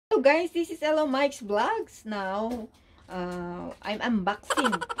guys, this is Hello Mike's Vlogs. Now, I'm unboxing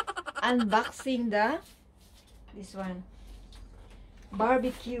this one,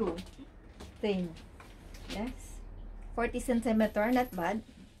 barbecue thing. Yes, 40 centimeter, not bad.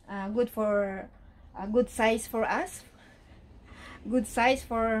 Good for a good size for us. Good size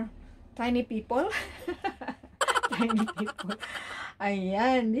for tiny people. Tiny people.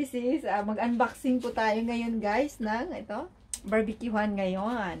 Ayan, this is mag-unboxing po tayo ngayon, guys, ng ito. Barbecuehan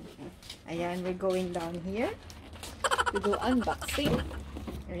ngayon. Ayan, we're going down here to do unboxing.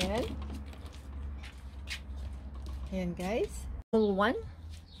 Ayan. Ayan, guys. Small one.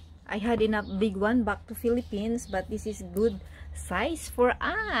 I had enough big one back to Philippines, but this is good size for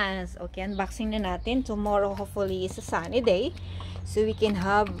us. Okay, unboxing na natin. Tomorrow, hopefully, is a sunny day. So we can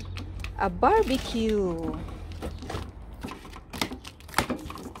have a barbecue.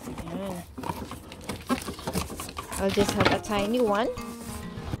 Ayan. I'll just have a tiny one.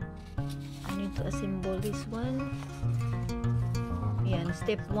 I need to assemble this one. Yan,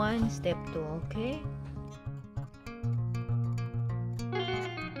 step 1, step 2, okay?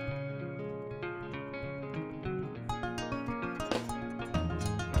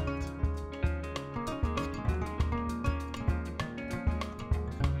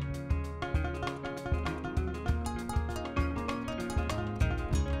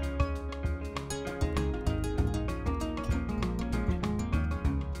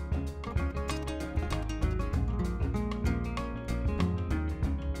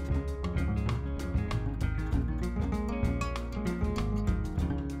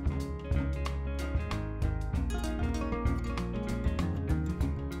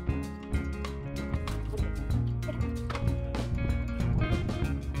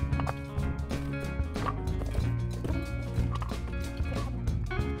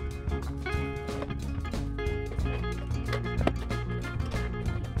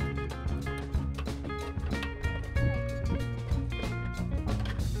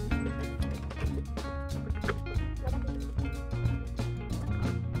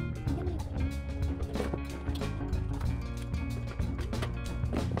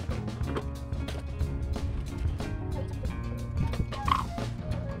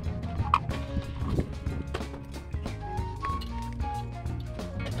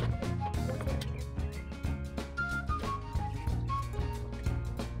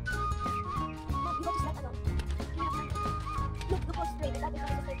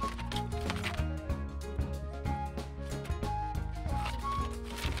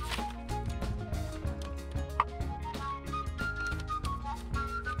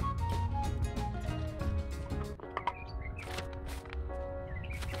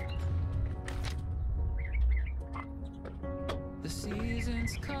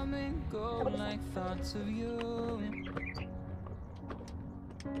 Seasons come and go like thoughts of you.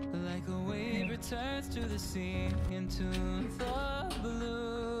 Like a wave returns to the sea, into the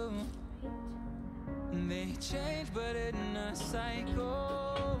blue. They change but in a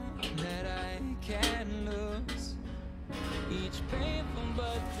cycle that I can't lose. Each painful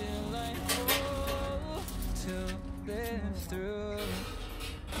but delightful to live through.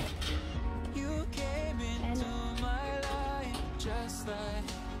 You came into my life just like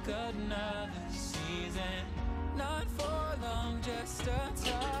another season. Not for long, just a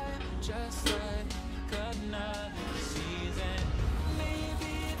time. Just like another season.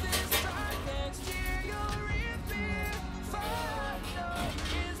 Maybe this time next year you'll reappear for no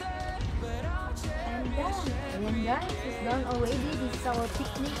reason, but I'll cherish every guys, it's done already. This is our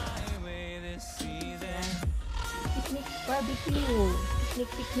picnic. Picnic barbecue.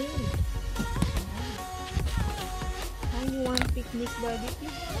 Picnic. You want picnic barbecue?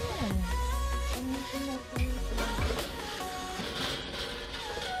 Yeah.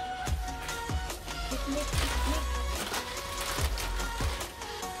 Picnic.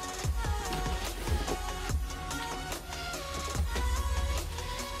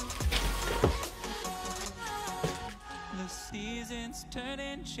 The seasons turn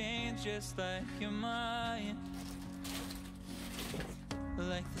and change just like your mind.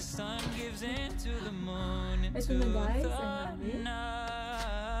 Like the sun gives into the moon, into the night.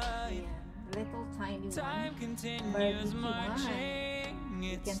 Little tiny one. Time continues marching.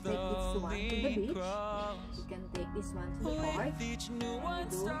 You can take this one to the beach. You can take this one to the park. We do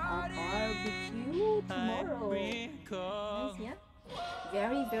our barbecue tomorrow. Nice, yeah?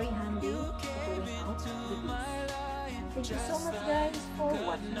 Very, very handy going out to the beach. Thank you so much, guys, for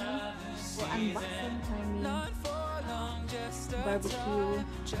watching, for unboxing tiny barbecue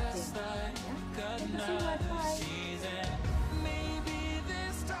thing. Yeah? Thank you so much. Bye.